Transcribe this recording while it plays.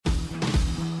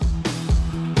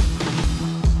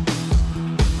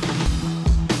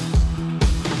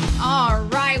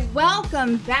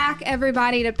Welcome back,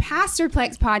 everybody, to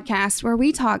Pastorplex Podcast, where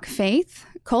we talk faith,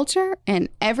 culture, and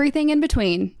everything in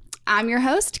between. I'm your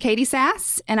host, Katie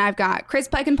Sass, and I've got Chris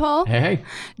Peckinpole, Hey.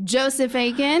 Joseph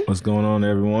Aiken. What's going on,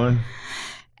 everyone?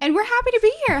 And we're happy to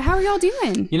be here. How are y'all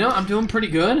doing? You know, I'm doing pretty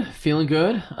good. Feeling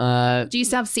good. Do you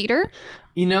still have cedar?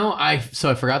 You know, I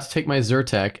forgot to take my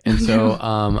Zyrtec, and so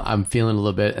I'm feeling a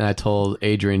little bit, and I told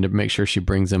Adrienne to make sure she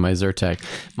brings in my Zyrtec.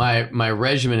 My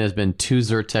regimen has been 2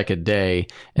 Zyrtec a day,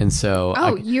 and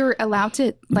so you're allowed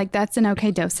to, like, that's an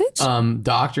okay dosage?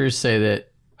 Doctors say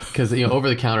that because over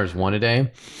the counter is 1 a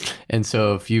day, and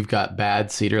so if you've got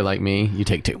bad cedar like me, you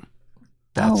take 2.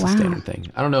 That's the standard thing.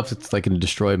 I don't know if it's like going to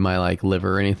destroy my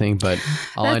liver or anything, but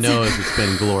all I know is it's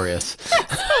been glorious.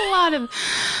 That's a lot of...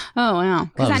 Oh, wow.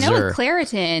 Because I know with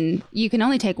Claritin, you can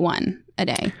only take 1 a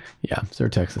day. Yeah,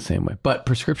 Zyrtec's the same way. But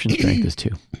prescription strength is 2.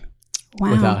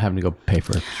 Wow. Without having to go pay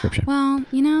for a prescription. Well,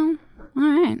 all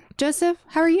right. Joseph,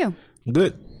 how are you?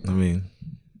 Good. I mean...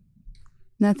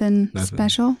 Nothing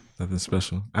special? Nothing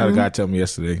special. I had a guy tell me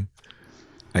yesterday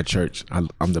at church,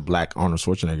 I'm the black Arnold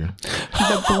Schwarzenegger.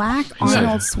 The black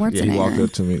Arnold Schwarzenegger. Yeah, he walked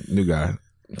up to me, new guy,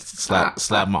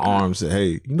 slapped my arm, said,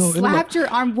 "Hey, slapped your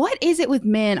arm." What is it with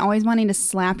men always wanting to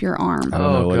slap your arm? I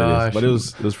don't know what it is, but it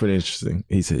was pretty interesting.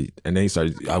 He said, and then he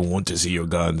started, "I want to see your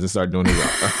guns," and started doing his.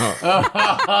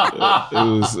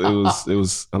 It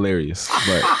was hilarious.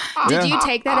 But did you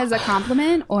take that as a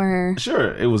compliment or?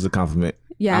 Sure, it was a compliment.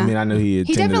 Yeah, I mean, I know he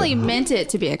definitely meant it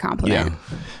to be a compliment.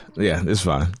 Yeah, it's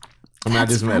fine. I mean, I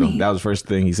just met him. That was the first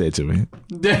thing he said to me.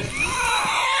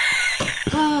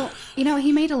 Well,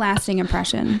 he made a lasting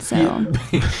impression, so.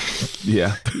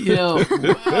 Yeah.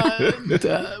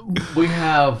 We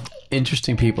have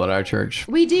interesting people at our church.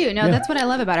 We do. No, that's what I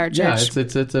love about our church. Yeah,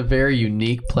 it's a very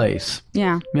unique place.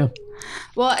 Yeah. Yeah.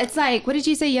 Well, it's like, what did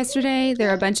you say yesterday?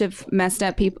 There are a bunch of messed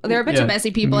up people. There are a bunch of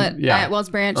messy people at Wells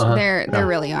Branch. There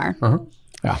really are.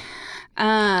 Yeah.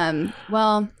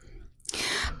 Well,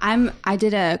 I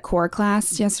did a core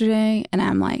class yesterday, and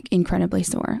I'm like incredibly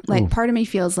sore. Like, part of me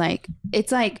feels like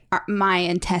it's like my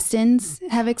intestines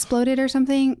have exploded or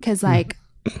something, because like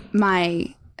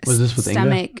my was this with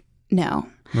stomach. No,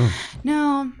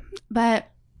 but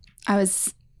I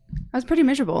was pretty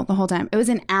miserable the whole time. It was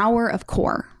an hour of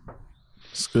core.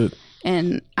 It's good.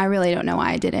 And I really don't know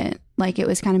why I did it. Like, it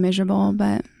was kind of miserable,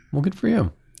 but well, good for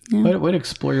you. Yeah. Way to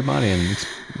explore your body and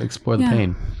explore the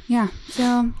pain. Yeah.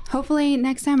 So hopefully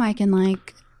next time I can,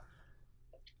 like,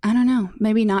 I don't know,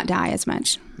 maybe not die as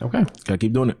much. Okay. Gotta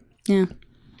keep doing it. Yeah.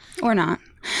 Or not.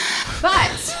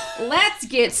 But let's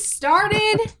get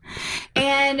started.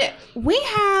 And we're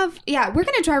going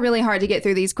to try really hard to get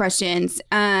through these questions.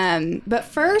 But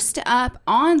first up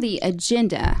on the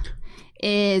agenda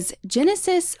is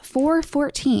Genesis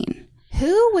 4:14.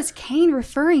 Who was Cain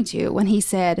referring to when he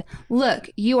said, "Look,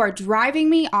 you are driving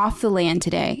me off the land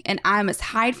today, and I must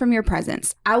hide from your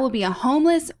presence. I will be a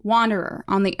homeless wanderer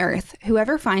on the earth.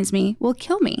 Whoever finds me will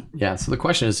kill me." Yeah, so the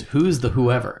question is, who's the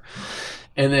whoever?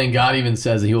 And then God even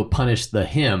says that he will punish the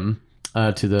him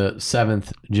to the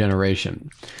 7th generation.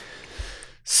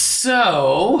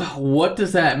 So what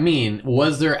does that mean?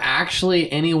 Was there actually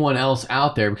anyone else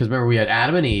out there? Because remember, we had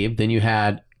Adam and Eve, then you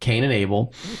had Cain and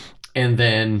Abel, and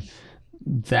then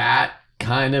that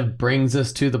kind of brings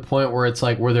us to the point where it's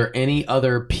like, were there any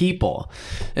other people?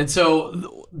 And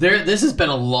so this has been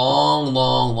a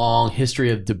long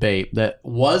history of debate that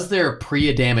was there a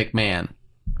pre-Adamic man?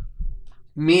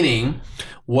 Meaning,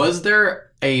 was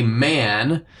there a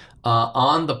man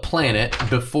on the planet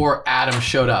before Adam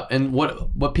showed up? And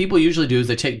what people usually do is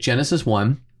they take Genesis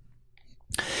 1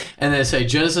 and they say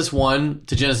Genesis 1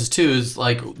 to Genesis 2 is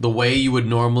like the way you would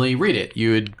normally read it.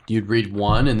 You'd read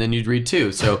 1 and then you'd read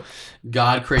 2. So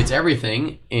God creates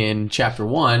everything in chapter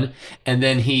 1, and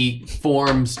then he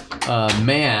forms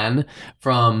man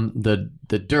from the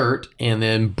dirt and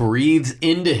then breathes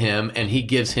into him, and he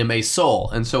gives him a soul.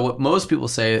 And so what most people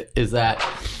say is that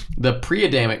the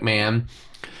pre-Adamic man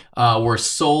were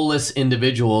soulless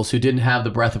individuals who didn't have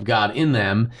the breath of God in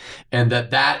them, and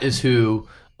that is who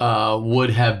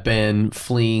would have been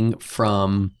fleeing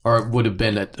from, or would have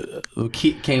been,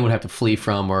 Cain would have to flee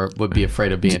from, or would be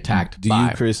afraid of being attacked by. Do you,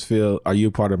 Chris, are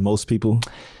you part of most people?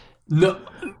 No.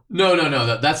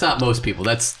 That's not most people.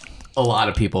 That's a lot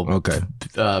of people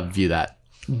view that.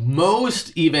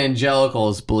 Most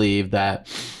evangelicals believe that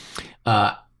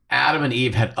Adam and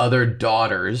Eve had other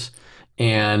daughters,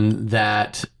 and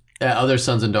that other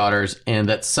sons and daughters, and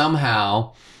that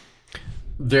somehow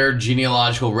their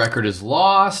genealogical record is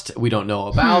lost. We don't know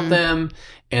about them,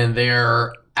 and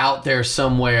they're out there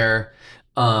somewhere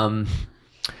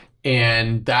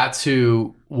and that's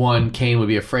who one Cain would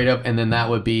be afraid of, and then that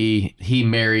would be he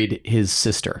married his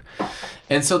sister,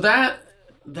 and so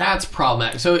that's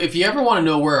problematic. So if you ever want to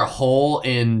know where a hole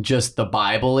in just the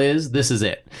Bible is, this is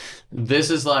it. This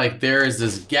is like there is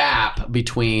this gap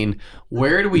between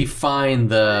where do we find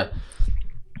the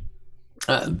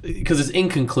because it's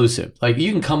inconclusive. Like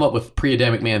you can come up with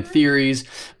pre-Adamic man theories,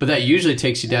 but that usually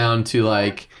takes you down to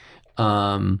like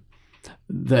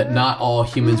that not all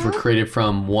humans were created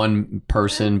from one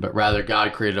person, but rather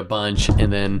God created a bunch,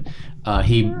 and then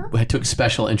he took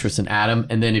special interest in Adam.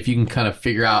 And then if you can kind of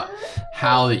figure out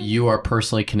how that you are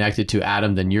personally connected to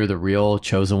Adam, then you're the real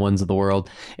chosen ones of the world.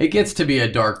 It gets to be a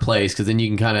dark place because then you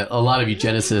can kind of, a lot of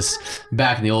eugenicists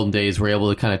back in the olden days were able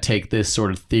to kind of take this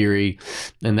sort of theory,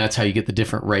 and that's how you get the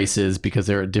different races because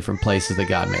there are different places that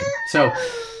God made. So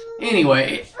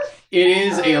anyway, it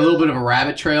is a little bit of a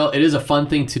rabbit trail. It is a fun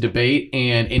thing to debate,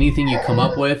 and anything you come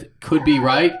up with could be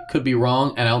right, could be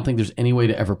wrong, and I don't think there's any way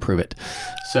to ever prove it.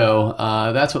 So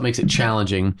that's what makes it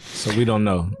challenging. So we don't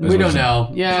know. We don't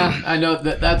know. Yeah, I know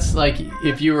that's like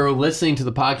if you were listening to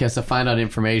the podcast to find out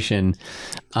information.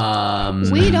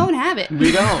 We don't have it.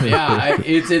 We don't. Yeah,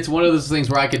 it's one of those things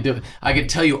where I could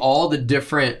tell you all the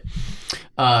different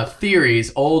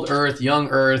theories, old Earth, young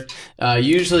Earth.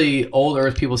 Usually old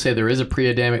Earth people say there is a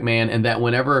pre-Adamic man, and that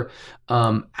whenever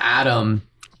Adam...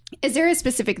 Is there a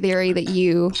specific theory that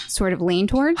you sort of lean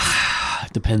towards?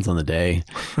 Depends on the day.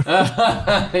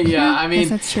 Yeah, I mean... Yes,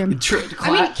 that's true.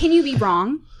 I mean, can you be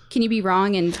wrong? Can you be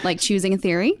wrong in like choosing a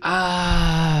theory?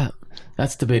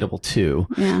 That's debatable too.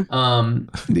 Yeah.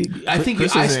 I think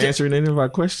Chris isn't answering any of our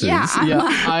questions. Yeah,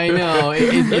 I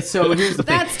know. So here's the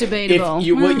thing. That's debatable.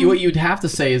 What you'd have to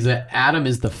say is that Adam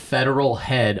is the federal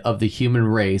head of the human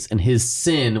race, and his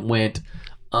sin went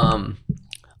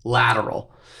lateral.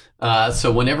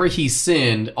 So whenever he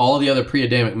sinned, all the other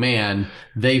pre-Adamic man,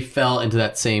 they fell into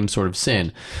that same sort of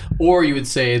sin. Or you would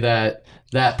say that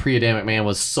pre-Adamic man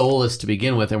was soulless to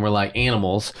begin with and were like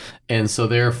animals, and so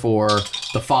therefore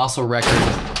the fossil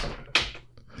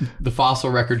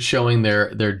record showing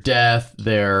their death,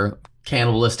 their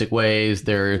cannibalistic ways,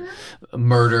 their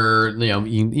murder,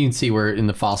 you can see where in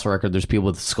the fossil record there's people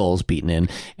with skulls beaten in,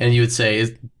 and you would say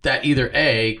is that either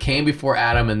A, came before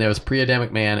Adam and there was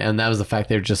pre-Adamic man, and that was the fact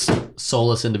they're just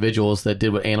soulless individuals that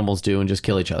did what animals do and just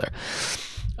kill each other.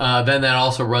 Then that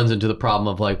also runs into the problem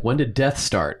of like, when did death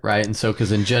start, right? And so,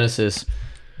 because in Genesis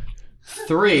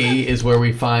 3 is where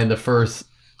we find the first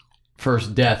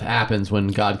death happens when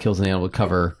God kills an animal to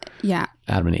cover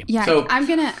Adam and Eve. Yeah, so,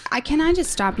 can I just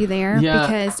stop you there? Yeah.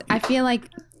 Because I feel like,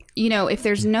 if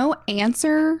there's no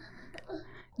answer,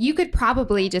 you could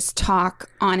probably just talk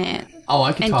on it. Oh,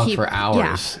 I could talk for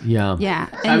hours. Yeah.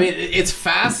 And, I mean, it's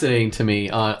fascinating to me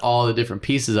on all the different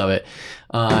pieces of it,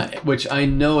 which I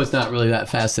know is not really that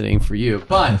fascinating for you.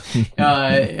 But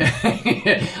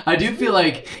I do feel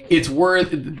like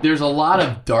there's a lot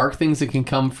of dark things that can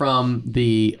come from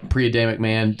the pre-Adamic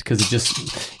man because it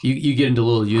just, you get into a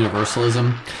little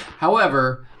universalism.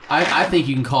 However, I think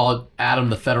you can call Adam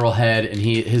the federal head, and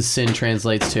his sin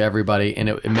translates to everybody, and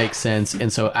it makes sense.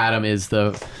 And so Adam is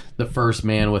the first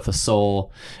man with a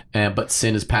soul, but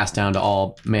sin is passed down to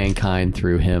all mankind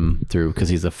through because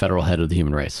he's the federal head of the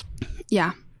human race.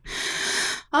 Yeah.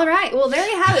 All right. Well, there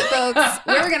you have it, folks.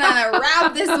 We're going to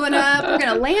wrap this one up. We're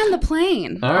going to land the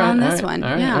plane on this one.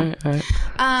 All right.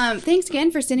 Thanks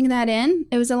again for sending that in.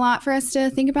 It was a lot for us to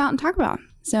think about and talk about.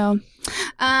 So,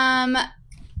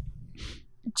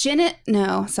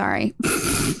 no, sorry.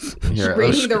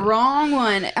 Reading the wrong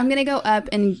one. I'm going to go up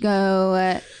and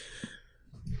go.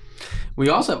 We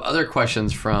also have other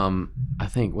questions from, I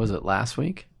think, was it last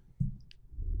week?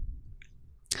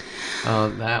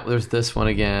 There's this one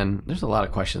again. There's a lot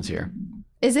of questions here.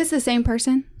 Is this the same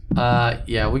person?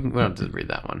 Yeah, we don't have to read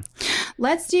that one.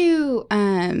 Let's do,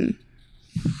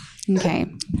 okay.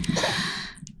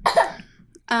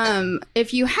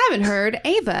 If you haven't heard,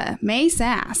 Ava May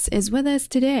Sass is with us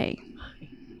today.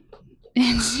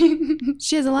 And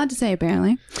she has a lot to say,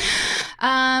 apparently.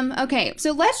 Okay,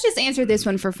 so let's just answer this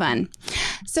one for fun.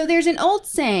 So there's an old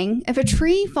saying, if a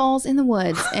tree falls in the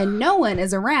woods and no one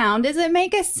is around, does it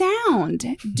make a sound?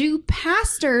 Do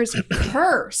pastors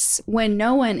curse when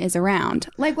no one is around?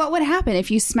 Like, what would happen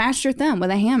if you smashed your thumb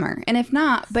with a hammer? And if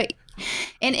not, but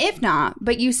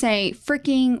you say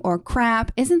freaking or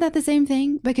crap, isn't that the same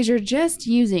thing? Because you're just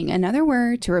using another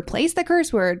word to replace the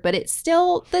curse word, but it's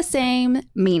still the same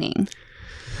meaning.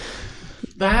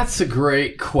 That's a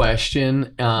great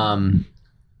question.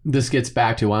 This gets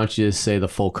back to, why don't you just say the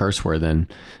full curse word then,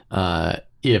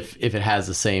 if it has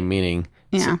the same meaning?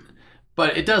 Yeah.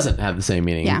 but it doesn't have the same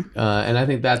meaning. Yeah. And I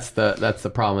think that's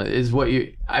the problem. Is what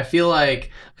I feel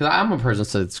like, because I'm a person that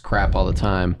says crap all the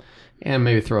time, and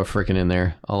maybe throw a frickin' in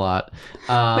there a lot.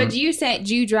 But do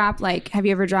you drop, like, have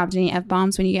you ever dropped any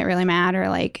F-bombs when you get really mad or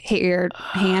like hit your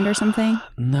hand or something?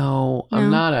 No, I'm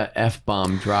not a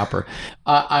F-bomb dropper.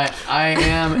 I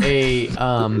am a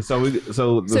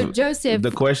So Joseph,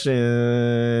 the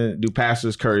question: do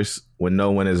pastors curse when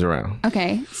no one is around?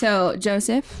 okay, so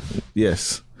Joseph,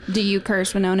 Yes. do you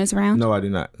curse when no one is around? No, I do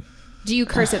not. Do you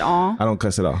curse at all? I don't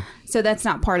cuss at all. So that's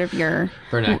not part of your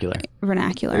vernacular.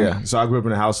 Yeah. So I grew up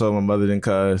in a household. My mother didn't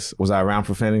cuss. Was I around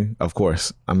profanity? Of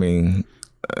course. I mean,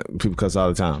 people cuss all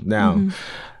the time. Now,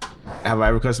 have I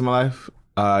ever cussed in my life?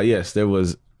 Yes. There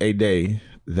was a day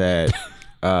that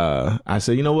I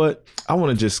said, you know what? I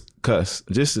want to just cuss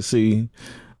just to see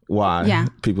why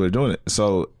people are doing it.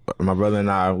 So my brother and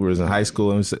I was in high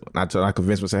school, and I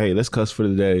convinced him, say, hey, let's cuss for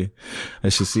the day.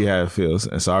 Let's just see how it feels.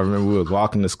 And so I remember we were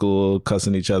walking to school,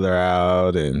 cussing each other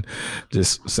out and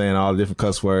just saying all the different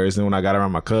cuss words. And when I got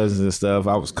around my cousins and stuff,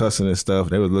 I was cussing and stuff.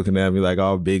 They were looking at me like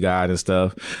all big-eyed and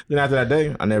stuff. Then after that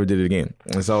day, I never did it again.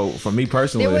 And so for me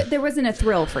personally... There wasn't a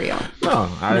thrill for you. No.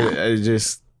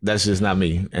 That's just not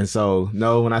me. And so,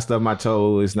 no, when I stub my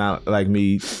toe, it's not like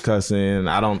me cussing.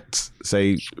 I don't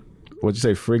say, what'd you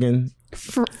say, friggin'?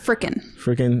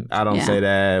 Frickin'. I don't say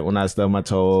that. When I stub my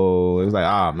toe, it was like,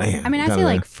 oh, man. I mean, I say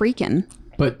like freaking.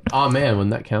 But, oh, man,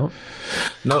 wouldn't that count?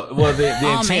 No, well, the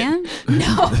oh, intent. Man?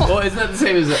 No. Well, it's not the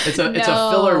same as it's a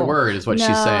filler word is what she's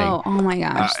saying. Oh, my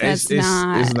gosh. That's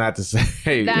not. It's not the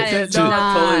same. That is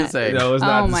not totally the same. No, it's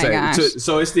not the same. Gosh.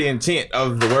 So it's the intent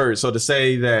of the word. So to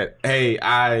say that, hey,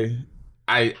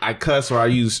 I cuss or I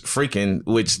use freaking,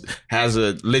 which has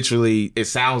literally, it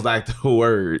sounds like the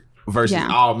word versus,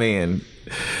 oh man,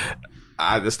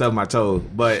 I just stubbed my toe.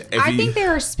 But I think there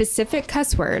are specific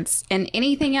cuss words, and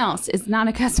anything else is not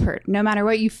a cuss word, no matter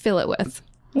what you fill it with.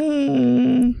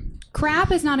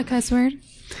 Crap is not a cuss word.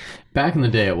 Back in the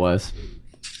day, it was.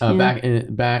 Back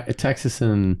in Texas,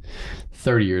 and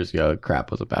 30 years ago, crap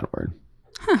was a bad word.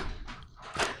 Huh.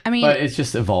 I mean, but it's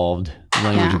just evolved.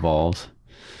 Language evolves.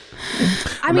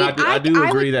 I do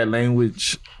agree that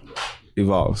language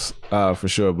evolves for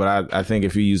sure, but I think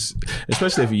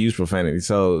especially if you use profanity,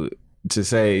 so to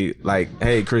say like,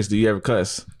 hey Chris, do you ever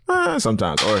cuss?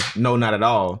 Sometimes, or no, not at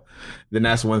all, then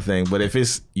that's one thing. But if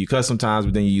it's you cuss sometimes,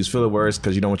 but then you use filler words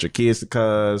because you don't want your kids to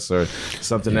cuss or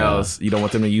something else, you don't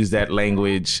want them to use that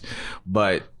language.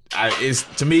 But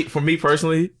for me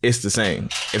personally, it's the same.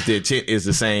 If the intent is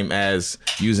the same as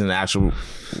using the actual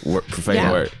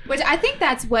profane word, which I think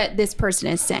that's what this person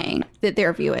is saying that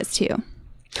their view is too.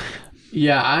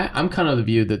 Yeah, I'm kind of the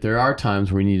view that there are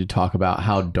times where we need to talk about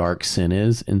how dark sin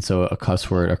is, and so a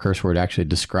curse word actually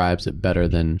describes it better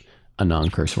than a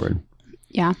non-curse word.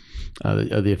 Yeah.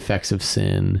 The effects of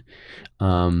sin.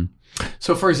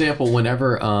 So, for example,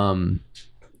 whenever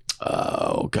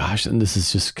oh gosh, and this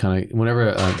is just kind of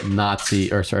whenever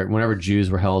whenever Jews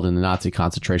were held in the Nazi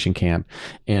concentration camp,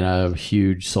 and a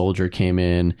huge soldier came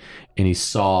in and he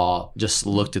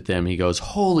looked at them, he goes,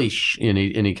 holy sh, and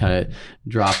he kind of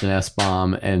dropped an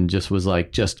S-bomb and just was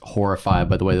like just horrified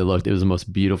by the way they looked. It was the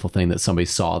most beautiful thing that somebody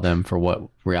saw them for what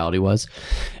reality was.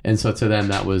 And so to them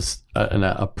that was an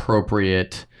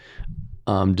appropriate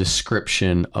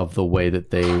description of the way that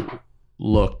they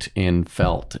looked and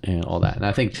felt and all that. And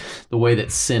I think the way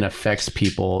that sin affects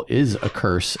people is a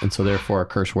curse, and so therefore a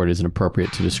curse word isn't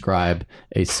appropriate to describe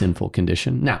a sinful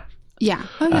condition. Now,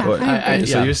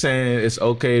 so you're saying it's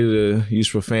okay to use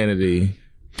profanity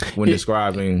when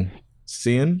describing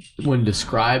sin? When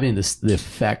describing the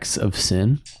effects of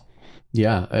sin,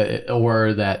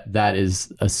 or that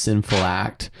is a sinful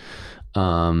act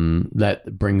that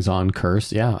brings on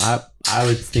curse. I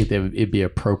would think that it'd be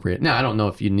appropriate. Now, I don't know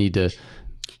if you need to.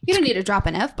 You don't need to drop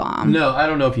an F-bomb. No, I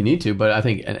don't know if you need to, but I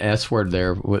think an S word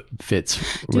there fits really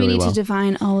well. Do we need to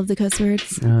define all of the cuss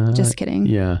words? Just kidding.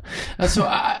 Yeah. So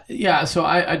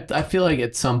I feel like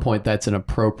at some point that's an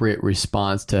appropriate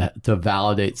response to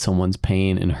validate someone's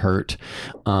pain and hurt,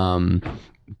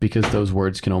 because those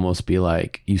words can almost be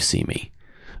like, you see me.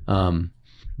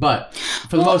 But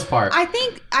for the most part, I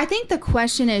think the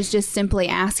question is just simply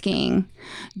asking,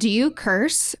 do you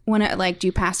curse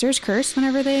do pastors curse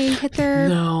whenever they hit their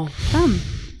thumb?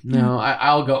 No,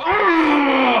 I'll go,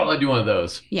 I'll do one of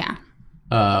those. Yeah.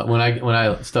 When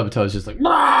I stub a toe, it's just like,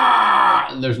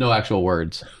 and there's no actual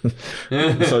words.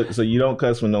 So you don't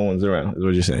cuss when no one's around, is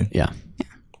what you're saying? Yeah.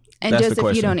 And that's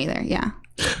Joseph, you don't either. Yeah.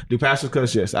 Do pastors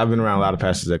cuss? Yes. I've been around a lot of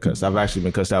pastors that cuss. I've actually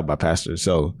been cussed out by pastors.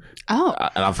 So,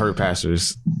 and I've heard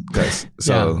pastors cuss.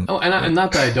 So, and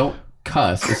not that I don't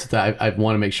cuss. It's that I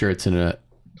want to make sure it's in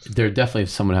there definitely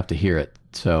someone have to hear it.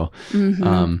 So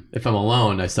if I'm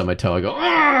alone, I stub my toe, I go,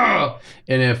 "Argh!"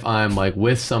 And if I'm like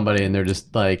with somebody and they're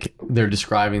just like, they're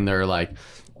describing their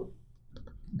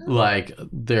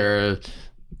their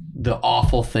the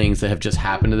awful things that have just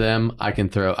happened to them, I can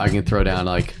throw down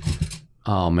like,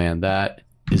 oh man, that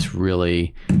is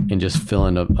really, and just fill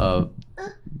in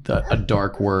a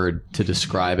dark word to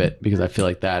describe it, because I feel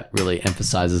like that really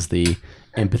emphasizes the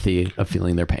empathy of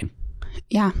feeling their pain.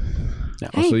 Yeah.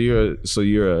 Oh, so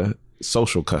you're a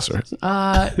social cusser.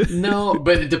 No,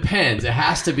 but it depends. It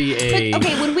has to be a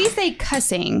Okay, when we say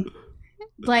cussing,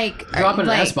 like dropping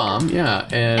an S-bomb, yeah,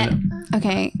 and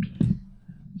okay.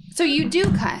 So you do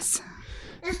cuss.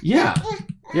 yeah.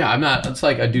 I'm not. It's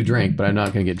like I do drink, but I'm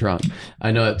not going to get drunk.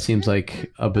 I know it seems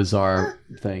like a bizarre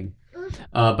thing,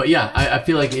 but yeah, I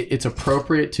feel like it's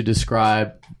appropriate to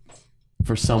describe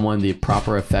for someone the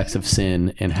proper effects of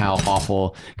sin and how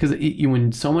awful. Because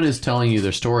when someone is telling you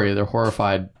their story, their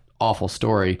horrified, awful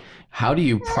story, how do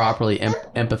you properly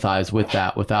empathize with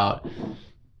that without?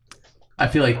 I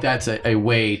feel like that's a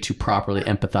way to properly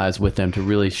empathize with them, to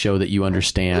really show that you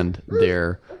understand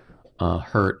their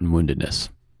hurt and woundedness.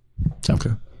 So.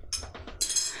 Okay.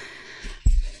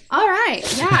 All right.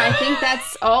 Yeah, I think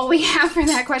that's all we have for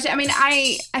that question. I mean,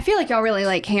 I feel like y'all really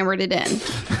like hammered it in.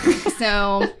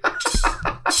 So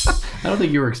I don't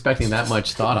think you were expecting that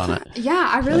much thought on it.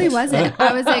 yeah, I really wasn't.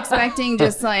 I was expecting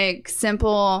just like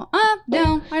simple,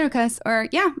 no, I don't cuss, or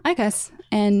yeah, I cuss.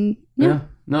 And Yeah.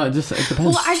 No, it depends.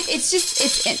 well,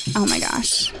 oh my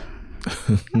gosh.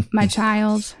 My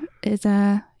child is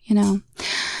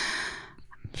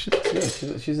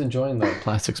She's enjoying the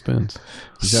plastic spoons.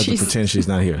 You just have to pretend she's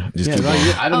not here. Just keep going.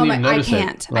 I don't even notice I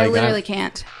can't. it. Like, I literally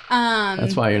can't.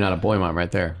 That's why you're not a boy mom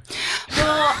right there.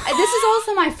 Well, this is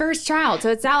also my first child, so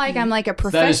it's not like I'm like a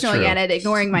professional true. yet at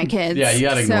ignoring my kids. Yeah, you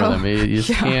got to ignore them. You just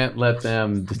yeah. can't let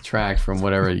them detract from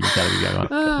whatever you got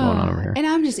going on over here. And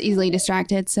I'm just easily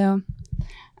distracted. So,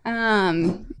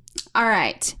 all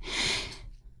right.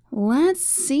 Let's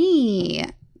see.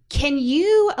 Can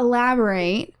you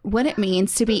elaborate what it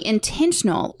means to be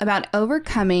intentional about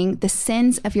overcoming the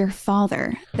sins of your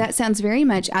father? That sounds very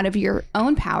much out of your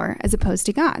own power as opposed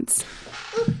to God's.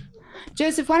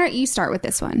 Joseph, why don't you start with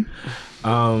this one?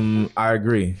 I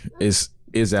agree. It's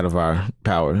out of our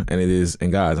power, and it is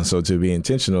in God's. And so to be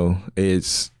intentional,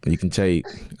 you can take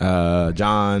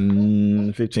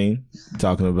John 15,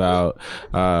 talking about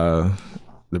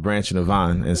the branch and the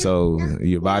vine. And so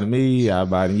you abide in me, I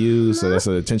abide in you. So that's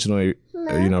an intentional,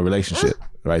 relationship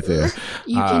right there.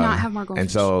 You cannot have more goldfish. And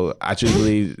so I truly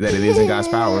believe that it is in God's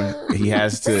power. He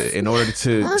has to, in order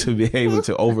to be able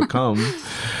to overcome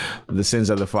the sins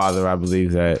of the father, I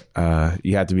believe that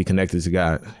you have to be connected to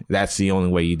God. That's the only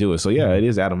way you do it. So yeah, it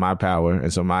is out of my power.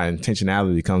 And so my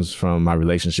intentionality comes from my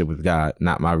relationship with God,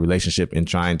 not my relationship in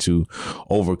trying to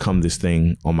overcome this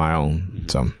thing on my own.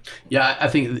 So yeah, I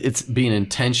think it's being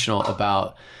intentional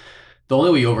about the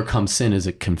only way you overcome sin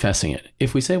is confessing it.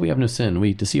 If we say we have no sin,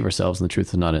 we deceive ourselves and the truth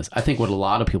is not in us. I think what a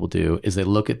lot of people do is they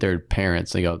look at their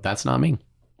parents and they go, that's not me.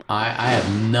 I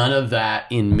have none of that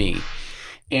in me.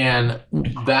 And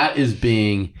that is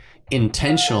being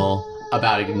intentional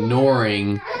about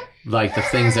ignoring like the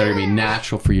things that are going to be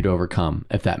natural for you to overcome,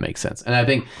 if that makes sense. And I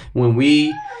think when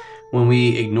we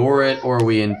ignore it or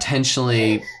we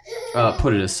intentionally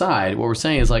put it aside, what we're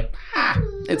saying is like,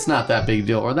 it's not that big a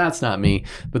deal, or that's not me.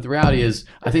 But the reality is,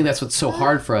 I think that's what's so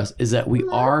hard for us, is that we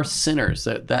are sinners,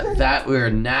 that we're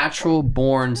natural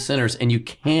born sinners, and you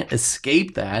can't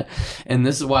escape that. And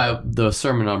this is why the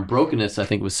sermon on brokenness, I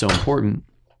think, was so important.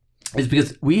 Is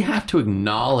because we have to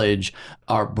acknowledge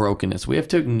our brokenness. We have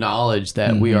to acknowledge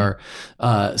that we are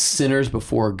sinners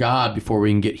before God before we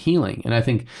can get healing. And I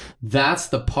think that's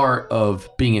the part of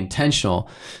being intentional.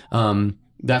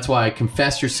 That's why I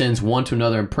confess your sins one to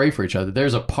another and pray for each other.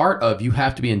 There's a part of you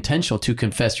have to be intentional to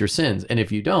confess your sins. And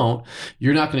if you don't,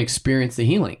 you're not going to experience the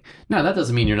healing. Now, that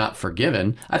doesn't mean you're not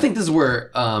forgiven. I think this is where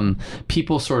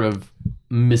people sort of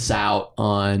miss out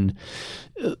on.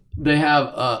 They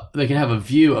can have a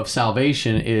view of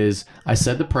salvation is, I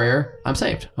said the prayer, I'm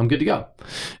saved, I'm good to go.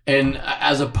 And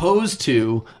as opposed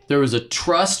to, there was a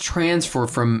trust transfer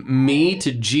from me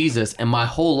to Jesus, and my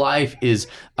whole life is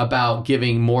about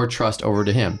giving more trust over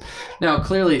to him. Now,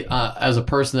 clearly, as a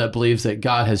person that believes that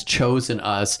God has chosen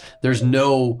us, there's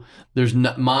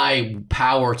not my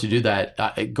power to do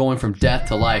that. Going from death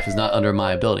to life is not under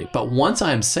my ability. But once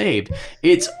I'm saved,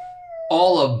 it's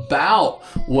all about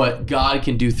what God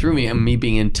can do through me and me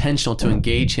being intentional to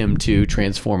engage him to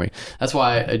transform me. That's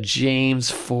why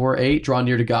James 4:8, draw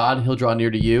near to God, he'll draw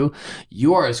near to you.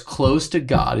 You are as close to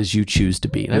God as you choose to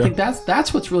be. And I think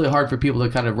that's what's really hard for people to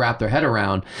kind of wrap their head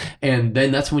around. And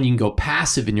then that's when you can go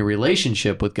passive in your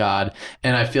relationship with God.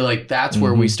 And I feel like that's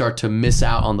where we start to miss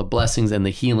out on the blessings and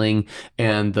the healing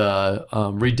and the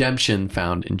redemption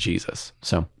found in Jesus.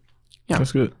 So, yeah.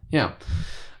 That's good. Yeah.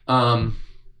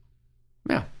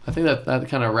 Yeah, I think that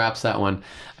kind of wraps that one.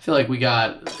 I feel like we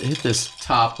hit this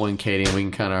top one, Katie, and we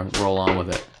can kind of roll on with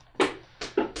it.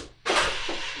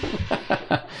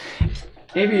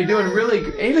 Ava, you're doing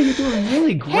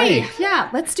really great. Hey, yeah,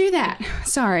 let's do that.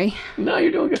 Sorry. No,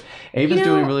 you're doing good. Ava's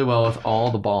doing really well with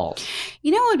all the balls.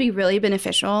 You know what would be really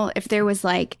beneficial if there was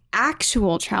like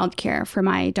actual childcare for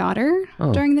my daughter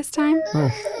during this time?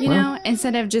 You know,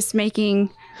 instead of just making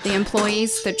the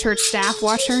employees, the church staff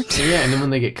watch her. Yeah, and then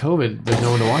when they get COVID, there's no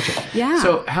one to watch it. Yeah.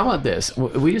 So how about this?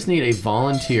 We just need a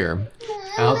volunteer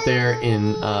out there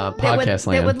in podcast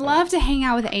land that would love to hang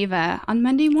out with Ava on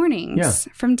Monday mornings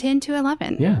from 10 to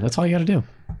 11. Yeah, that's all you got to do.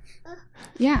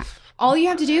 Yeah. All you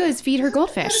have to do is feed her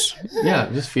goldfish. Yeah,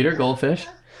 just feed her goldfish.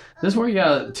 This is where you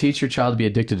got to teach your child to be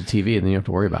addicted to TV, and then you don't have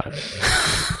to worry about it.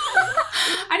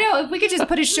 I know. If we could just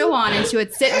put a show on and she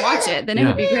would sit and watch it, then it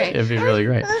would be great. It'd be really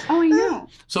great. Oh, I know.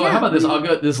 So how about this? I'll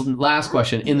go this last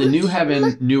question. In the new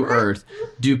heaven, new earth,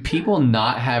 do people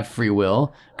not have free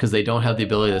will because they don't have the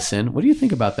ability to sin? What do you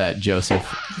think about that,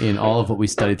 Joseph, in all of what we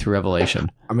studied through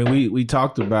Revelation? I mean, we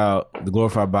talked about the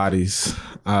glorified bodies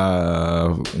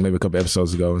maybe a couple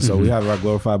episodes ago. And so we have our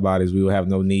glorified bodies. We will have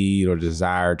no need or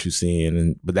desire to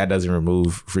sin, but that doesn't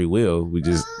remove free will. We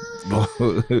just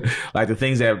like the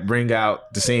things that bring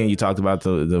out the sin. You talked about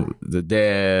the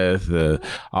death,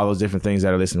 all those different things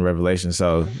that are listed in Revelation.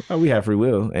 So we have free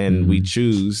will, and we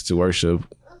choose to worship,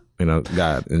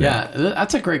 God. Yeah,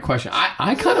 that's a great question.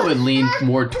 I kind of would lean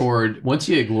more toward, once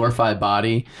you get a glorified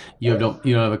body, you don't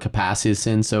have a capacity to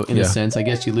sin. So in a sense, I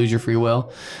guess you lose your free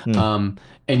will.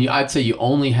 And I'd say you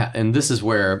only have, and this is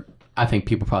where I think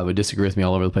people probably would disagree with me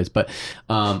all over the place, but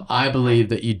I believe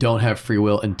that you don't have free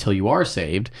will until you are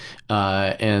saved,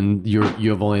 and you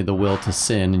have only the will to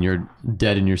sin, and you're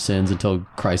dead in your sins until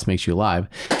Christ makes you alive.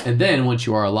 And then once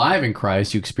you are alive in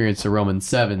Christ, you experience the Romans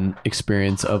 7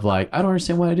 experience of like, I don't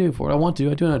understand what I do. For what I want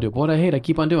to, I do not do. But what I hate, I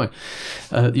keep on doing.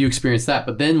 You experience that.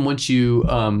 But then once you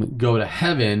go to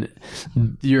heaven,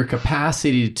 your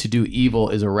capacity to do evil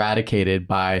is eradicated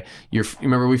by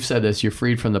remember we've said this, you're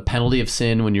freed from the penalty of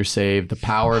sin when you're saved, the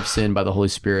power of sin by the Holy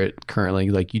Spirit currently,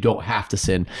 like you don't have to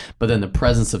sin, but then the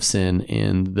presence of sin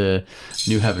in the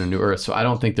new heaven and new earth. So I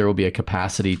don't think there will be a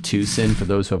capacity to sin for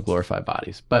those who have glorified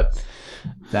bodies. But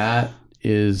that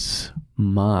is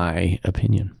my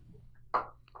opinion.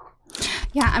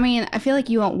 Yeah, I mean, I feel like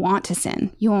you won't want to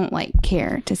sin. You won't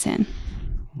care to sin.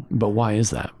 But why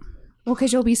is that? Well,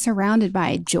 because you'll be surrounded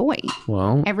by joy.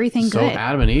 Well, everything so good.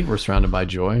 Adam and Eve were surrounded by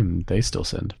joy, and they still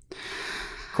sinned.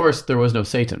 Of course, there was no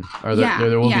Satan. Or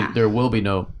there will be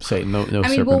no Satan, no serpent. I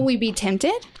mean, will we be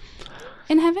tempted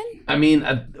in heaven? I mean,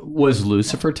 was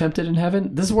Lucifer tempted in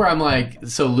heaven? This is where I'm like,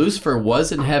 so Lucifer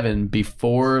was in heaven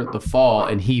before the fall,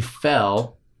 and he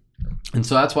fell. And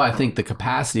so that's why I think the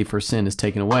capacity for sin is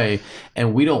taken away.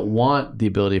 And we don't want the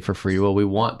ability for free will. We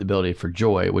want the ability for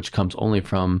joy, which comes only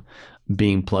from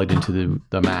being plugged into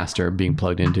the master, being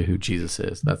plugged into who Jesus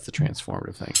is. That's the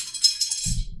transformative thing.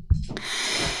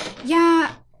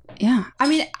 Yeah. I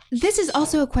mean, this is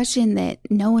also a question that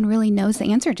no one really knows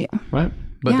the answer to. Right.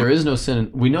 But there is no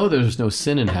sin. We know there's no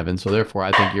sin in heaven. So therefore,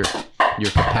 I think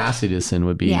your capacity to sin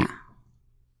would be. Yeah.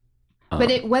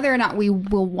 But whether or not we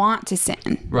will want to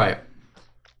sin. Right.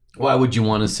 Why would you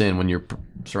want to sin when you're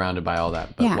surrounded by all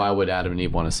that? But why would Adam and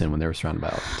Eve want to sin when they were surrounded by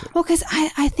all that too? Well, because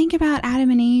I think about Adam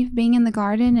and Eve being in the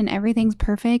garden and everything's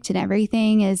perfect and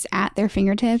everything is at their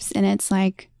fingertips. And it's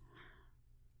like,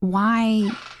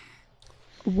 why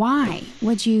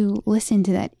would you listen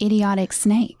to that idiotic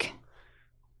snake?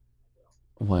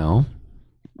 Well,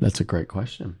 that's a great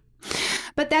question.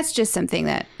 But that's just something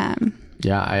that...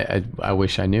 Yeah, I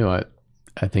wish I knew.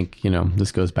 I think,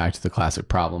 this goes back to the classic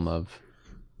problem of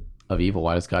evil.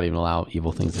 Why does God even allow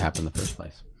evil things to happen in the first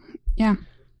place? Yeah.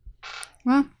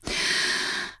 Well,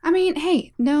 I mean,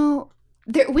 hey, no...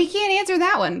 we can't answer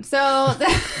that one. So,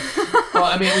 well,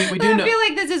 I mean, we do know. I feel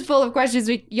like this is full of questions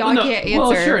y'all can't answer.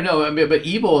 Well, sure, no, I mean, but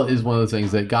evil is one of those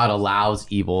things that God allows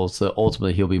evil, so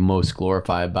ultimately He'll be most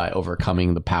glorified by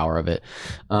overcoming the power of it.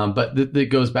 But that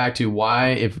goes back to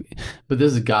but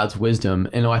this is God's wisdom,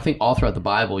 and I think all throughout the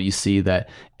Bible you see that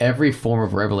every form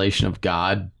of revelation of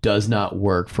God does not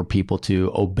work for people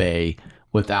to obey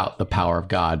without the power of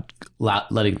God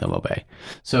letting them obey.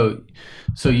 So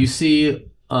you see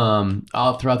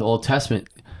all throughout the Old Testament,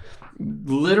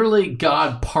 literally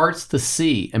God parts the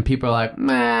sea and people are like,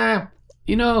 nah,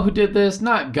 you know who did this?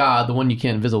 Not God, the one you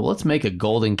can't visit. Well, let's make a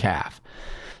golden calf.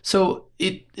 So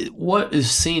what is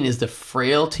seen is the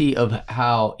frailty of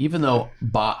how, even though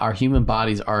our human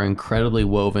bodies are incredibly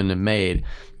woven and made,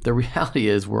 the reality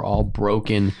is we're all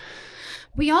broken.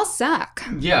 We all suck.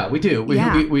 Yeah, we do.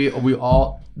 We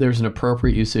all, there's an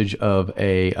appropriate usage of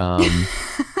a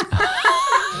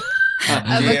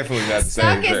Definitely not the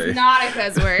suck same is thing. not a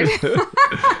cuss word.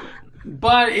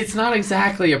 but it's not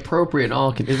exactly appropriate in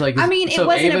all. It's like, I mean, so it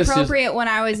wasn't Ava's appropriate when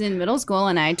I was in middle school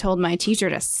and I told my teacher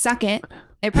to suck it.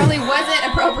 It probably wasn't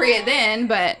appropriate then,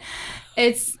 but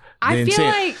it's, I The feel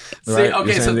intent. like, See, Right? okay,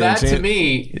 You're so saying the that to intent?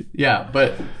 me, yeah,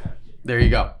 but there you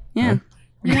go. yeah.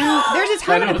 You know, there's a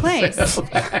time and a place.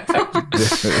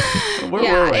 Where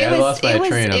were we? I lost my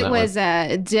train on it that was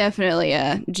definitely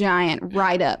a giant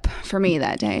write up for me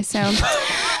that day. So,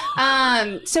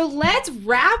 so let's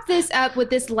wrap this up with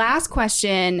this last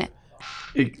question.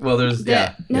 Well, there's,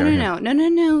 yeah.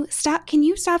 No. Stop. Can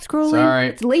you stop scrolling?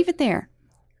 Sorry. Leave it there.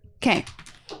 Okay.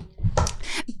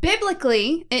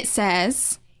 Biblically, it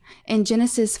says in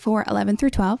Genesis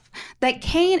 4:11-12 that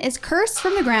Cain is cursed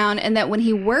from the ground, and that when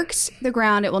he works the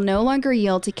ground, it will no longer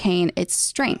yield to Cain its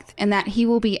strength, and that he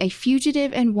will be a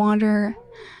fugitive and wanderer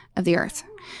of the earth.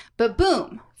 But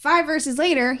boom, 5 verses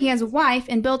later, he has a wife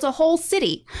and built a whole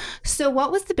city. So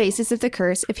what was the basis of the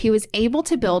curse if he was able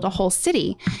to build a whole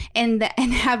city and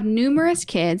have numerous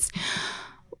kids?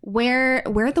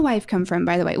 Where'd the wife come from,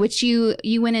 by the way, which you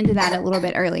went into that a little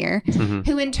bit earlier,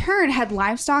 who in turn had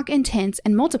livestock and tents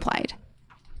and multiplied?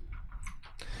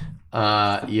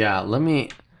 Yeah,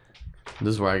 this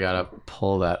is where I gotta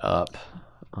pull that up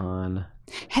on.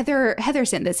 Heather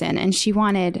sent this in, and she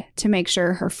wanted to make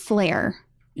sure her flair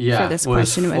for this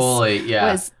question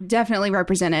was definitely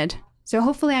represented. So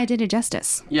hopefully I did it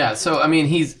justice. Yeah, so I mean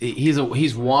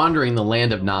he's wandering the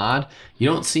land of Nod. You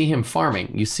don't see him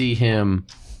farming. You see him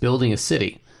building a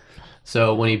city.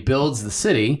 So when he builds the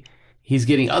city, he's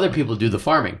getting other people to do the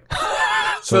farming.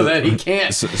 so that he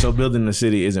can't. So building the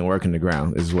city isn't working the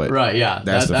ground, is what? Right, yeah.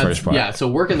 That's the first part. Yeah, so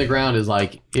working the ground is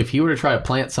like, if he were to try to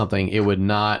plant something, it would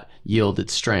not yield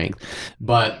its strength.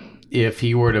 But if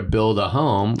he were to build a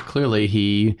home, clearly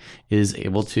he is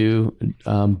able to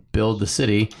build the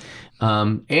city.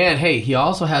 And hey, he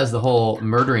also has the whole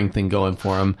murdering thing going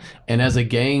for him. And as a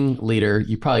gang leader,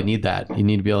 you probably need that. You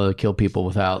need to be able to kill people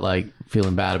without like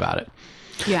feeling bad about it.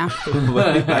 Yeah. Tell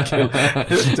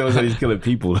us that he's killing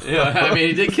people. Yeah, I mean,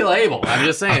 he did kill Abel. I'm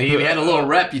just saying, he had a little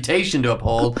reputation to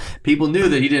uphold. People knew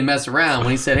that he didn't mess around. When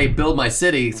he said, hey, build my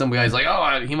city, some guy's like,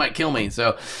 oh, he might kill me.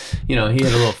 So, he had a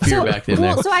little fear back then.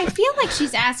 There. So I feel like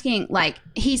she's asking, like,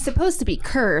 he's supposed to be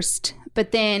cursed,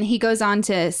 but then he goes on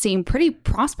to seem pretty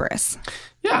prosperous.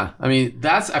 Yeah, I mean,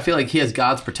 I feel like he has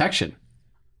God's protection.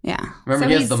 Yeah. Remember,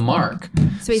 he has the mark.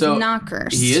 So he's not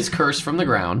cursed. He is cursed from the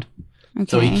ground,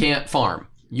 so he can't farm.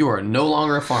 You are no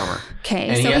longer a farmer. Okay,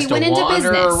 and so he has he went to into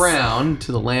wander business. around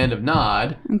to the land of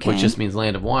Nod, which just means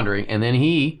land of wandering, and then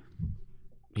he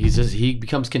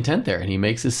becomes content there, and he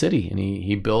makes his city, and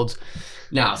he builds.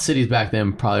 Now, cities back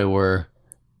then probably were,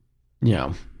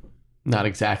 not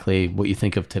exactly what you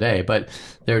think of today, but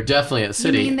they're definitely a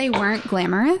city. You mean they weren't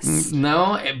glamorous?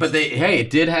 No, but it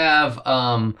did have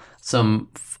some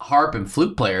harp and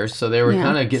flute players, so they were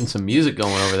kind of getting some music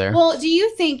going over there. Well, do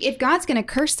you think if God's going to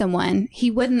curse someone, he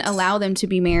wouldn't allow them to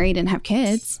be married and have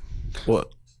kids? Well,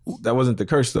 that wasn't the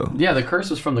curse, though. Yeah, the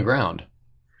curse was from the ground,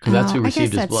 because that's who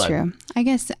received his blood. True. I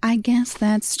guess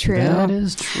that's true. That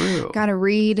is true. Got to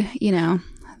read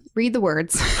the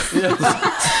words.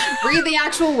 Read the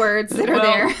actual words that are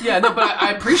there. Yeah, no, but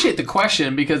I appreciate the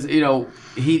question because,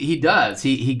 he does.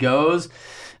 He goes...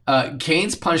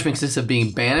 Cain's punishment consists of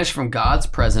being banished from God's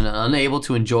presence and unable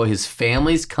to enjoy his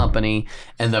family's company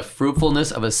and the fruitfulness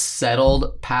of a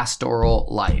settled pastoral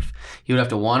life. He would have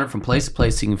to wander from place to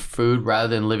place seeking food rather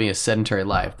than living a sedentary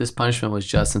life. This punishment was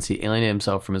just since he alienated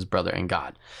himself from his brother and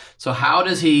God. So how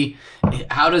does he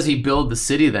build the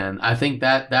city then? I think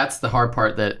that's the hard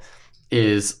part, that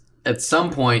is at some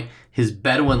point his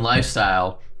Bedouin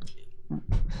lifestyle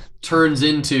turns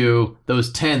into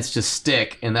those tents just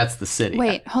stick, and that's the city.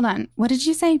 Wait, hold on. What did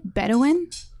you say? Bedouin?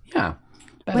 Yeah.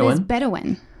 Bedouin. What is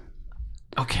Bedouin?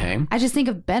 Okay. I just think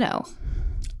of Bedo.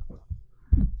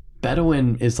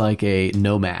 Bedouin is like a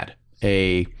nomad.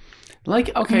 Why why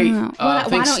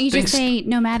don't you just say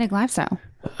nomadic lifestyle?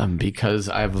 Because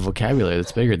I have a vocabulary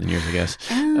that's bigger than yours, I guess.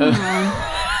 Oh.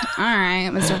 All right,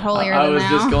 Mr. Holier I than was thou.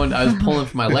 just going. I was pulling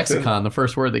from my lexicon the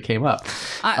first word that came up.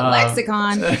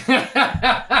 Lexicon.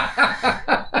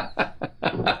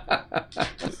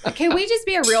 Can we just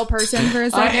be a real person for a I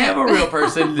second? am a real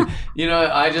person.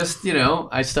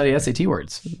 I study SAT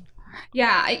words.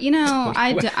 Yeah,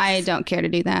 I don't care to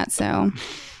do that. So,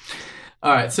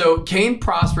 All right. So Cain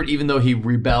prospered even though he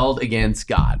rebelled against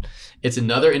God. It's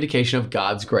another indication of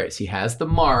God's grace. He has the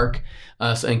mark.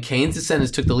 And Cain's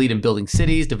descendants took the lead in building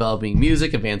cities, developing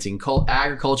music, advancing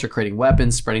agriculture, creating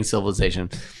weapons, spreading civilization.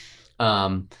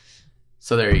 So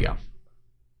there you go.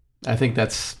 I think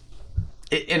that's...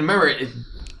 And remember,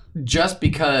 just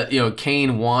because,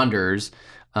 Cain wanders...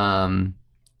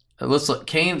 let's look.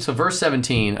 Cain. So verse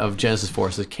 17 of Genesis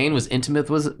 4 says, Cain was intimate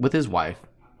with his wife,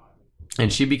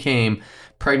 and she became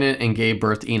pregnant and gave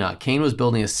birth to Enoch. Cain was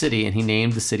building a city, and he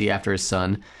named the city after his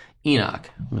son Enoch.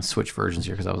 I'm going to switch versions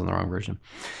here because I was in the wrong version.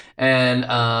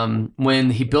 And when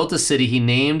he built the city, he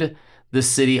named the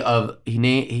city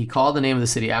he called the name of the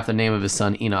city after the name of his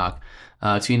son Enoch.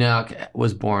 To Enoch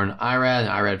was born Irad, and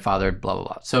Irad fathered blah, blah,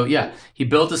 blah. So yeah, he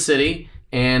built a city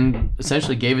and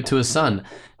essentially gave it to his son.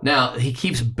 Now, he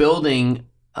keeps building.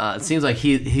 It seems like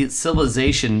his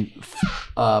civilization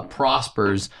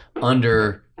prospers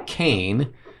under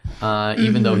Cain,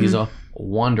 even though he's a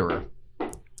wanderer.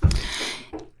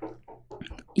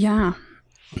 yeah,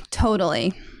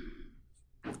 totally.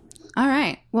 All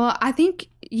right. Well, I think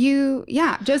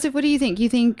Joseph, what do you think? You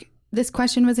think this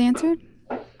question was answered?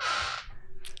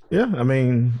 Yeah, I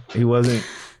mean, he wasn't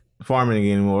farming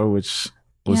anymore, which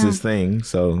was his thing.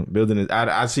 So building it,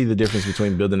 I see the difference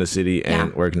between building a city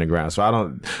and working the ground.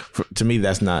 So to me,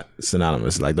 that's not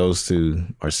synonymous. Like those two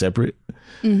are separate.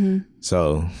 Mm-hmm.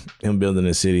 So him building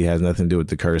a city has nothing to do with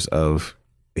the curse of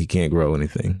he can't grow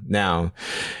anything. Now,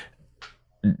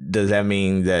 does that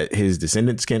mean that his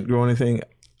descendants can't grow anything?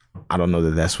 I don't know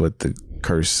that that's what the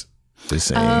curse is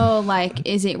saying. Oh, like,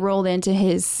 is it rolled into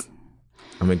his...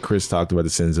 I mean, Chris talked about the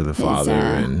sins of the father,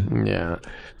 and Yeah.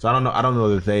 so I don't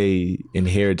know that they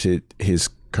inherited his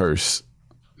curse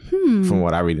from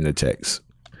what I read in the text.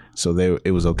 So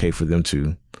it was okay for them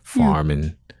to farm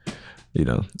and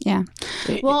Yeah.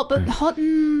 Well, but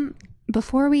Holton,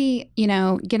 before we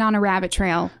get on a rabbit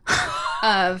trail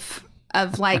of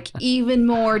like even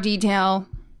more detail,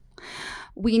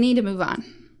 we need to move on.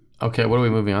 Okay, what are we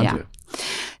moving on to?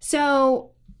 So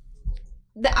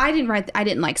I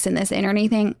didn't like send this in or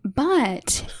anything,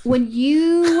 but when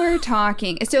you were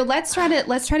talking, so let's try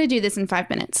to do this in 5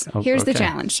 minutes. Here's the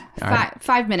challenge.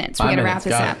 Five minutes. We're gonna wrap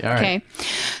this up. Okay.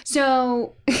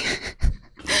 So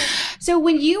so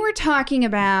when you were talking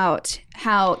about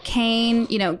how Cain,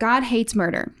 God hates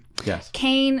murder. Yes.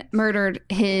 Cain murdered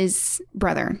his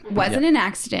brother. Wasn't an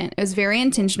accident. It was very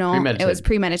intentional. It was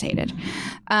premeditated.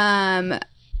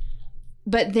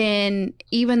 But then,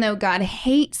 even though God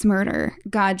hates murder,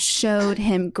 God showed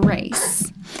him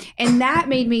grace. And that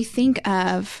made me think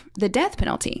of the death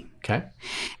penalty. Okay.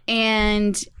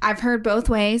 And I've heard both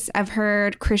ways. I've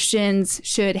heard Christians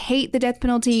should hate the death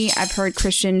penalty. I've heard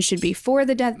Christians should be for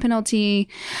the death penalty.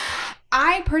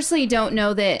 I personally don't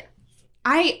know that.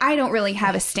 I don't really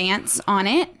have a stance on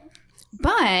it.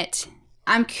 But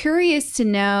I'm curious to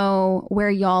know where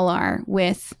y'all are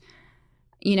with,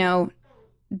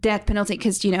 death penalty,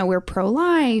 because we're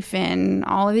pro-life and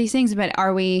all of these things, but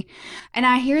are we? And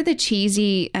I hear the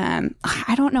cheesy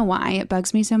I don't know why it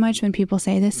bugs me so much when people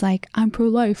say this, like, I'm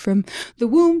pro-life from the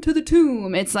womb to the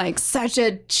tomb. It's like such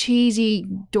a cheesy,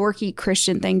 dorky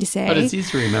Christian thing to say, but it's easy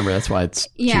to remember. That's why it's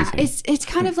cheesy. It's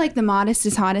kind of like the modest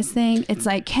is hottest thing. It's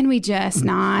like, can we just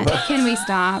not? Can we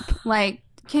stop? Like,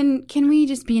 can we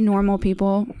just be normal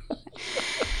people?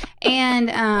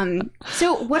 And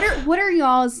so what are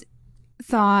y'all's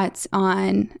thoughts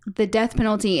on the death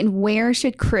penalty, and where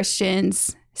should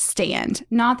Christians stand?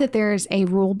 Not that there's a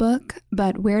rule book,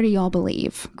 but where do y'all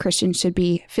believe Christians should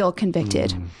feel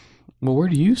convicted? Well, where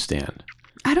do you stand?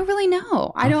 I don't really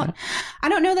know. I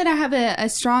don't know that I have a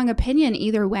strong opinion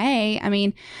either way. I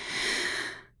mean,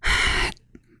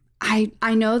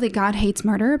 I know that God hates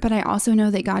murder, but I also know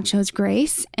that God shows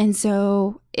grace. And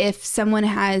so if someone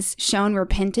has shown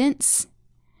repentance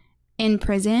in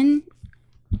prison,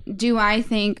 do I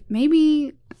think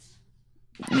maybe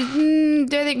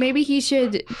he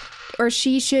should or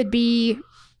she should be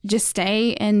just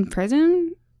stay in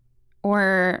prison?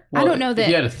 Or I don't know that. If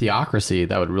you had a theocracy,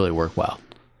 that would really work well.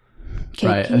 Okay,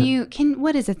 right?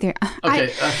 What is it there?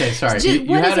 Okay, sorry.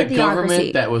 You had a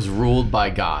government that was ruled by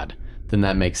God, then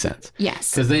that makes sense.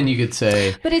 Yes. Because then you could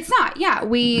say. But it's not. Yeah,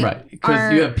 right.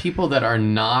 Because you have people that are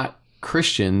not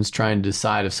Christians trying to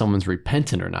decide if someone's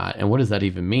repentant or not. And what does that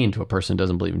even mean to a person who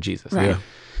doesn't believe in Jesus? Right. Yeah.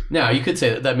 Now, you could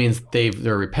say that means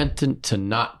they're repentant to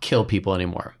not kill people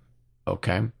anymore.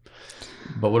 Okay.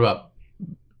 But what about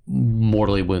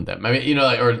mortally wound them? I mean,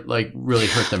 or really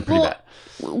hurt them pretty bad.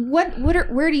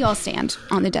 Where do y'all stand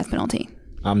on the death penalty?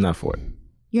 I'm not for it.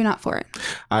 You're not for it.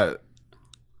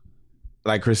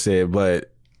 Like Chris said,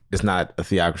 but it's not a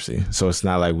theocracy. So it's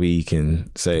not like we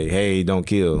can say, hey, don't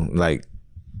kill. Like,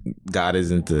 God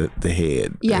isn't the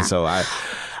head. Yeah. And so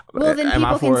Well, then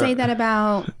people can say that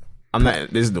about... I'm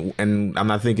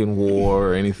not thinking war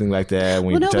or anything like that.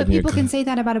 Well, no, but people can say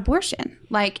that about abortion.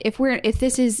 Like, if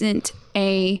this isn't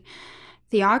a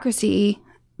theocracy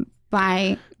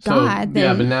by God, then...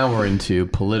 Yeah, but now we're into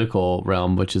political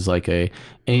realm, which is like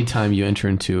anytime you enter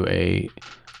into a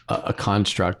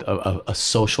construct, a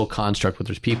social construct where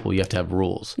there's people, you have to have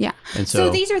rules. Yeah. And so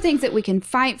these are things that we can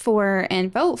fight for and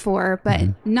vote for, but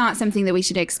not something that we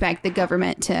should expect the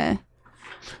government to...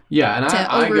 Yeah, and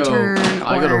I go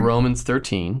to or... Romans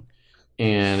 13,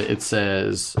 and it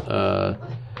says,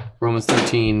 Romans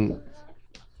 13,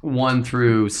 1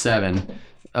 through 7,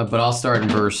 but I'll start in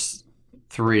verse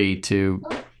 3 to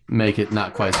make it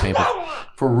not quite as painful.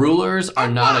 For rulers are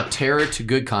not a terror to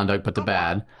good conduct, but to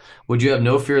bad. Would you have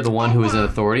no fear of the one who is in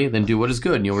authority? Then do what is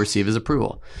good, and you'll receive his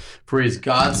approval. For he is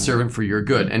God's servant for your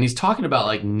good. And he's talking about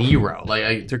like Nero.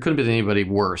 There couldn't be anybody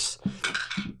worse.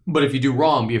 But if you do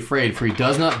wrong, be afraid, for he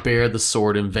does not bear the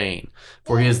sword in vain.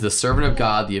 For he is the servant of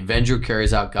God, the avenger who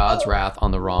carries out God's wrath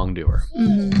on the wrongdoer.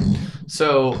 Mm-hmm.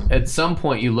 So at some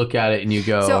point you look at it and you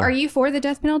go... So are you for the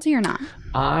death penalty or not?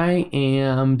 I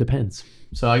am... Depends.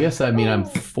 So I guess I mean I'm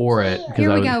for it.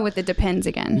 Here we go with the depends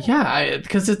again. Yeah,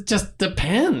 because it just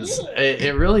depends.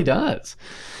 It really does.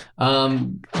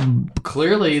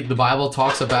 Clearly, the Bible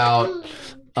talks about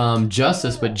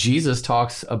justice, but Jesus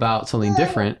talks about something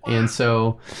different. And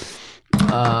so,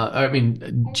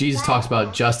 Jesus talks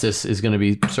about justice is going to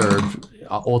be served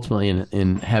ultimately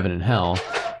in heaven and hell.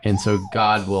 And so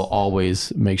God will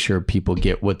always make sure people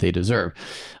get what they deserve.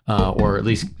 Or at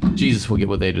least Jesus will get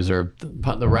what they deserve.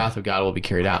 The wrath of God will be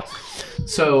carried out.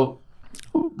 So,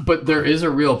 but there is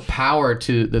a real power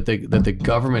that the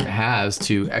government has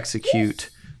to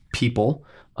execute people,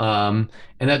 and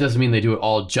that doesn't mean they do it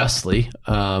all justly.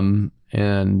 But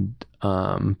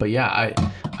yeah,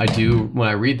 I do. When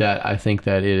I read that, I think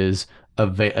that it is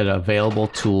an available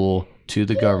tool to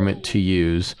the government to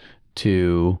use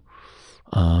to.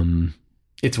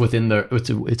 It's within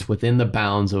the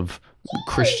bounds of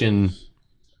Christian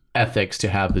ethics to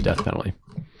have the death penalty.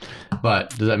 But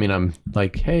does that mean I'm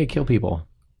like, hey, kill people?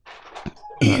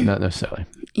 Not necessarily.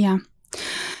 Yeah.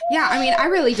 Yeah, I mean, I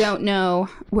really don't know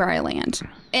where I land.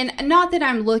 And not that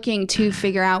I'm looking to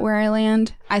figure out where I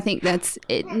land. I think that's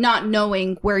it. Not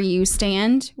knowing where you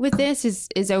stand with this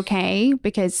is okay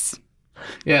because...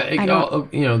 Yeah,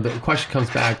 the question comes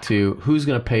back to who's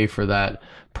going to pay for that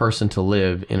person to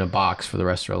live in a box for the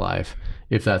rest of their life.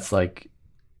 If that's like,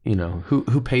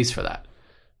 who pays for that?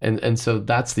 And so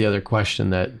that's the other question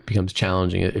that becomes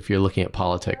challenging if you're looking at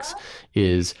politics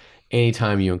is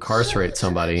anytime you incarcerate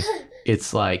somebody,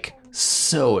 it's like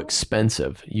so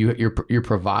expensive. You're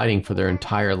providing for their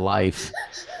entire life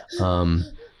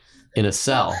in a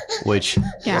cell, which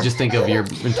just think of you're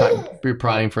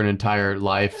providing for an entire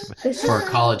life for a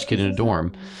college kid in a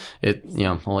dorm. It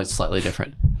only slightly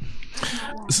different.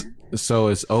 So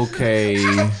it's okay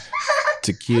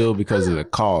to kill because of the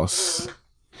cost.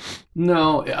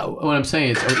 No, what I'm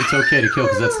saying is it's okay to kill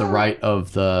because that's the right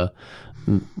of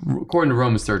according to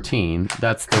Romans 13,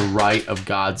 that's the right of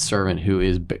God's servant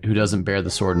who doesn't bear the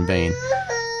sword in vain.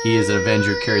 He is an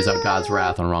avenger who carries out God's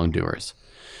wrath on wrongdoers.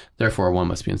 Therefore, one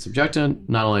must be in subjection,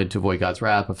 not only to avoid God's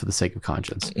wrath, but for the sake of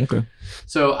conscience. Okay.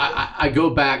 So I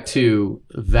go back to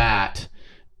that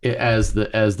as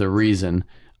the reason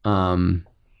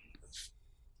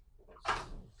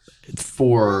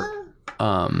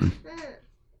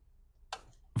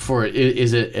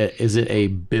is it a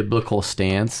biblical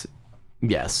stance?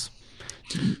 Yes.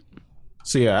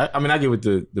 So yeah, I get with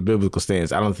the biblical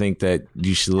stance. I don't think that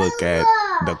you should look at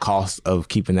the cost of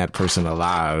keeping that person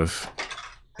alive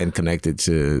and connected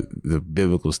to the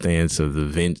biblical stance of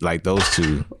like those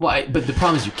two. Well, but the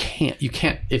problem is you can't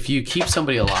if you keep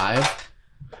somebody alive,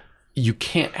 you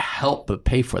can't help but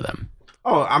pay for them.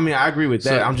 Oh, I agree with that.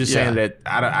 So, I'm just saying that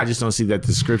I just don't see that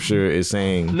the scripture is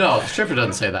saying. No, the scripture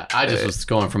doesn't say that. I just was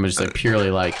going from just like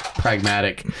purely like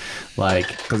pragmatic, like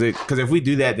because if we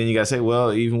do that, then you gotta say,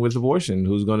 well, even with abortion,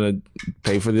 who's gonna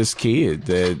pay for this kid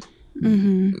that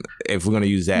If we're going to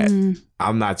use that,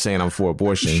 I'm not saying I'm for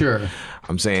abortion. Sure.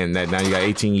 I'm saying that now you got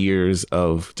 18 years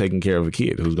of taking care of a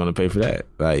kid. Who's going to pay for that?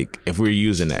 Like, if we're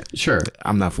using that. Sure.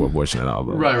 I'm not for abortion at all.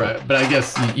 But. Right. But I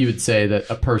guess you would say that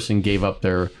a person gave up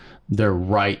their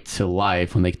right to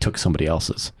life when they took somebody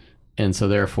else's. And so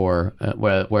therefore,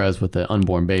 whereas with the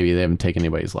unborn baby, they haven't taken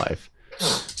anybody's life.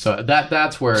 So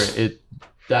that's where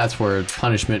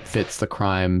punishment fits the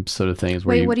crime sort of thing.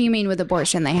 Wait, what do you mean with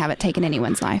abortion? They haven't taken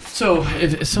anyone's life. So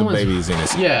if someone's... The baby's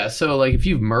innocent. Yeah, so like if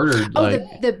you've murdered... Oh,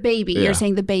 like, the baby. Yeah. You're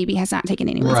saying the baby has not taken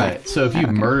anyone's right. life. So if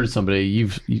you've murdered somebody, you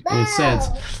in a sense,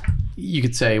 you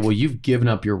could say, well, you've given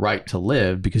up your right to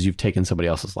live because you've taken somebody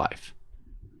else's life.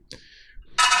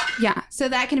 Yeah, so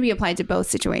that can be applied to both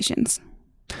situations.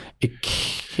 It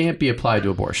can't be applied to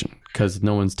abortion because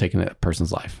no one's taken that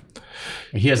person's life.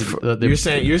 He has.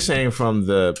 You're saying from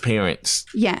the parents'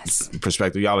 Yes.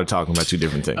 perspective. Y'all are talking about two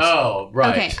different things. Oh,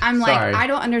 right. Okay, I'm like, Sorry. I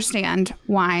don't understand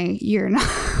why you're not.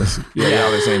 Yeah,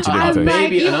 y'all are saying two different I'm things. like,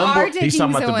 baby, you an are unborn- taking He's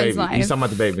talking about the someone's baby. life. He's talking about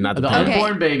the baby, not the The parent.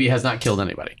 unborn baby has not killed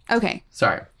anybody. Okay.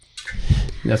 Sorry.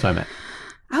 That's what I meant.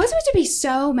 I was about to be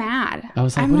so mad. I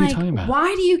was like, I'm what are you like, talking about?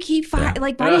 why do you keep why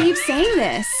do you keep saying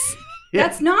this? Yeah.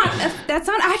 That's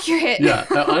not accurate. Yeah,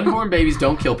 unborn babies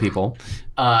don't kill people,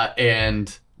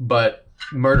 but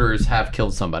murderers have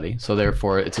killed somebody. So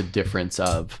therefore, it's a difference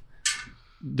of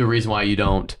the reason why you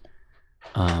don't.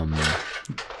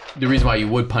 The reason why you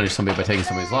would punish somebody by taking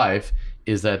somebody's life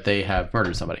is that they have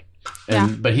murdered somebody.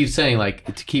 But he's saying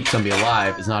like to keep somebody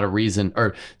alive is not a reason,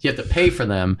 or you have to pay for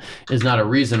them is not a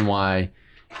reason why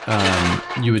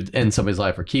you would end somebody's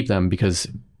life or keep them, because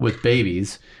with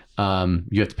babies,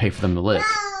 you have to pay for them to live.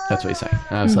 That's what he's saying.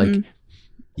 And I was like,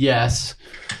 yes,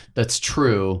 that's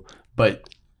true, but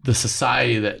the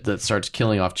society that starts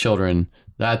killing off children,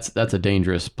 that's a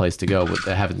dangerous place to go with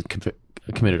that haven't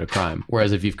committed a crime.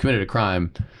 Whereas if you've committed a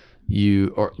crime,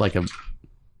 or like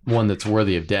one that's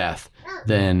worthy of death,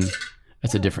 then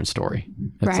it's a different story.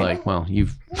 It's Right. like, well,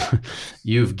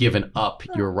 you've given up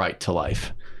your right to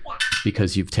life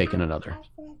because you've taken another.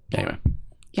 Anyway.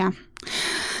 Yeah.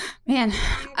 Man,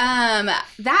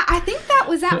 I think that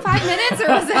was that 5 minutes, or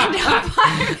was that not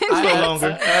 5 minutes? little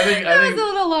longer. I think It was a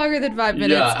little longer than 5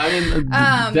 minutes. Yeah, I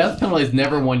mean, death penalty is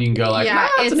never one you can go like, Yeah,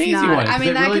 it's an easy not. one. I mean,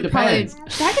 it that really could depends.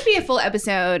 that could be a full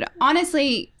episode.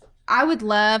 Honestly, I would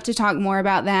love to talk more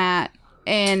about that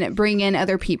and bring in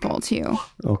other people too.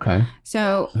 Okay.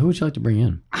 So Who would you like to bring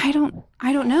in? I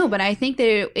don't know, but I think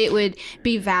that it would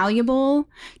be valuable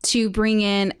to bring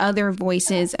in other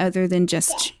voices other than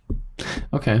just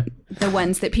Okay. the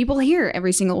ones that people hear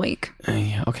every single week.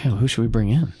 Yeah, okay, well, who should we bring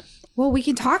in? Well, we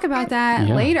can talk about that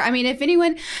Yeah. later. I mean, if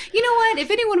anyone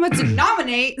wants to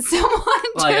nominate someone,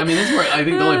 Like, I mean, this is where I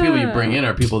think the only people you bring in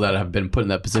are people that have been put in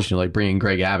that position, like bringing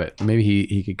Greg Abbott. Maybe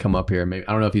he could come up here. Maybe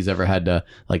I don't know if he's ever had to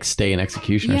like stay in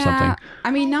execution or something. I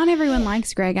mean, not everyone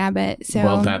likes Greg Abbott, so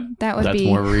Well, that would that's be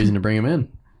more of a reason to bring him in.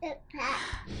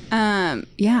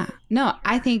 Yeah. No,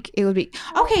 I think it would be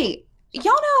okay. Y'all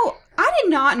know, I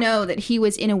did not know that he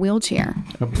was in a wheelchair.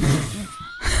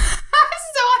 I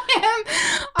saw him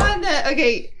on the.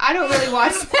 Okay, I don't really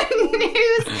watch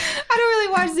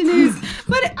the news.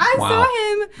 But I saw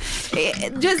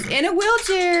him just in a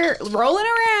wheelchair rolling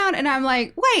around, and I'm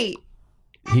like, wait.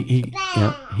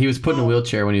 He was put in a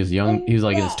wheelchair when he was young. He was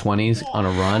like in his 20s on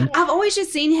a run. I've always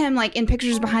just seen him like in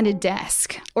pictures behind a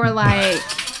desk or like.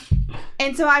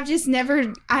 And so I've just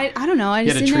never, I don't know. I He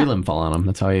just had a didn't tree know. limb fall on him.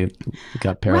 That's how he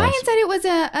got paralyzed. Ryan said it was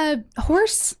a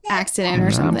horse accident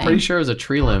or something. I'm pretty sure it was a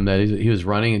tree limb that he was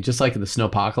running, and just like in the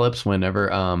snowpocalypse,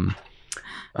 whenever. Oh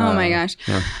my gosh.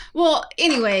 Yeah. Well,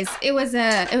 anyways, it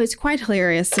was quite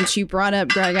hilarious since you brought up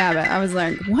Greg Abbott. I was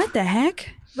like, what the heck?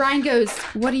 Ryan goes,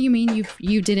 what do you mean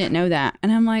you didn't know that?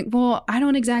 And I'm like, well, I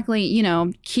don't exactly,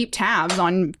 keep tabs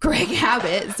on Greg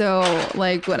Abbott. So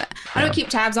like what? I don't keep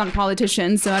tabs on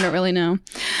politicians, so I don't really know.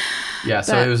 Yeah,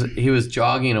 so he was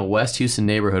jogging in a West Houston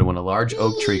neighborhood when a large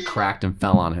oak tree cracked and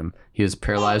fell on him. He was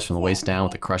paralyzed from the waist down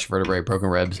with a crushed vertebrae, broken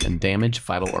ribs, and damaged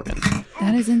vital organs.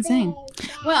 That is insane.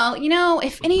 Well,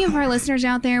 if any of our listeners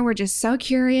out there were just so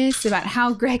curious about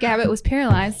how Greg Abbott was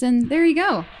paralyzed, then there you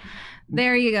go.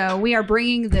 There you go. We are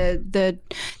bringing the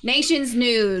nation's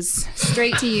news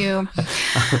straight to you.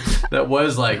 That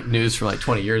was like news from like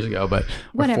 20 years ago, but or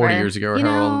Whatever. 40 years ago. Or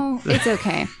however old. It's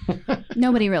okay.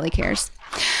 Nobody really cares.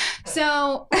 So,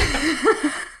 all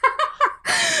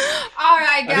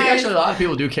right, guys. I think actually a lot of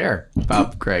people do care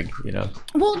about Greg,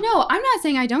 Well, no, I'm not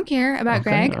saying I don't care about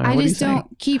Greg. All right, I what are just you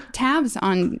don't keep tabs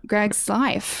on Greg's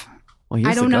life. Well, he's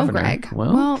I don't the know governor. Greg.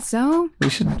 Well, So we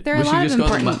should there are a lot of just go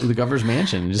important. to the governor's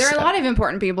mansion. And just, There are a lot of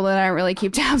important people that I don't really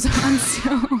keep tabs on.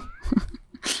 So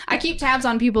I keep tabs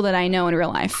on people that I know in real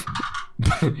life.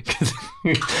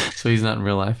 So he's not in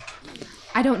real life?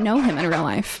 I don't know him in real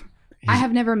life. I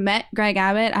have never met Greg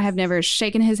Abbott. I have never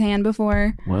shaken his hand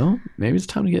before. Well, maybe it's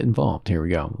time to get involved. Here we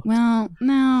go. Well,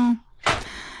 no.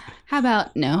 How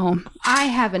about no? I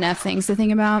have enough things to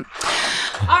think about.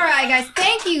 All right, guys.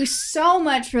 Thank you so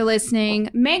much for listening.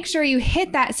 Make sure you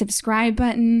hit that subscribe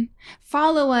button.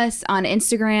 Follow us on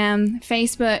Instagram,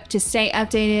 Facebook to stay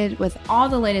updated with all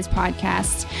the latest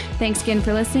podcasts. Thanks again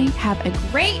for listening. Have a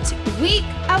great week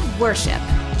of worship.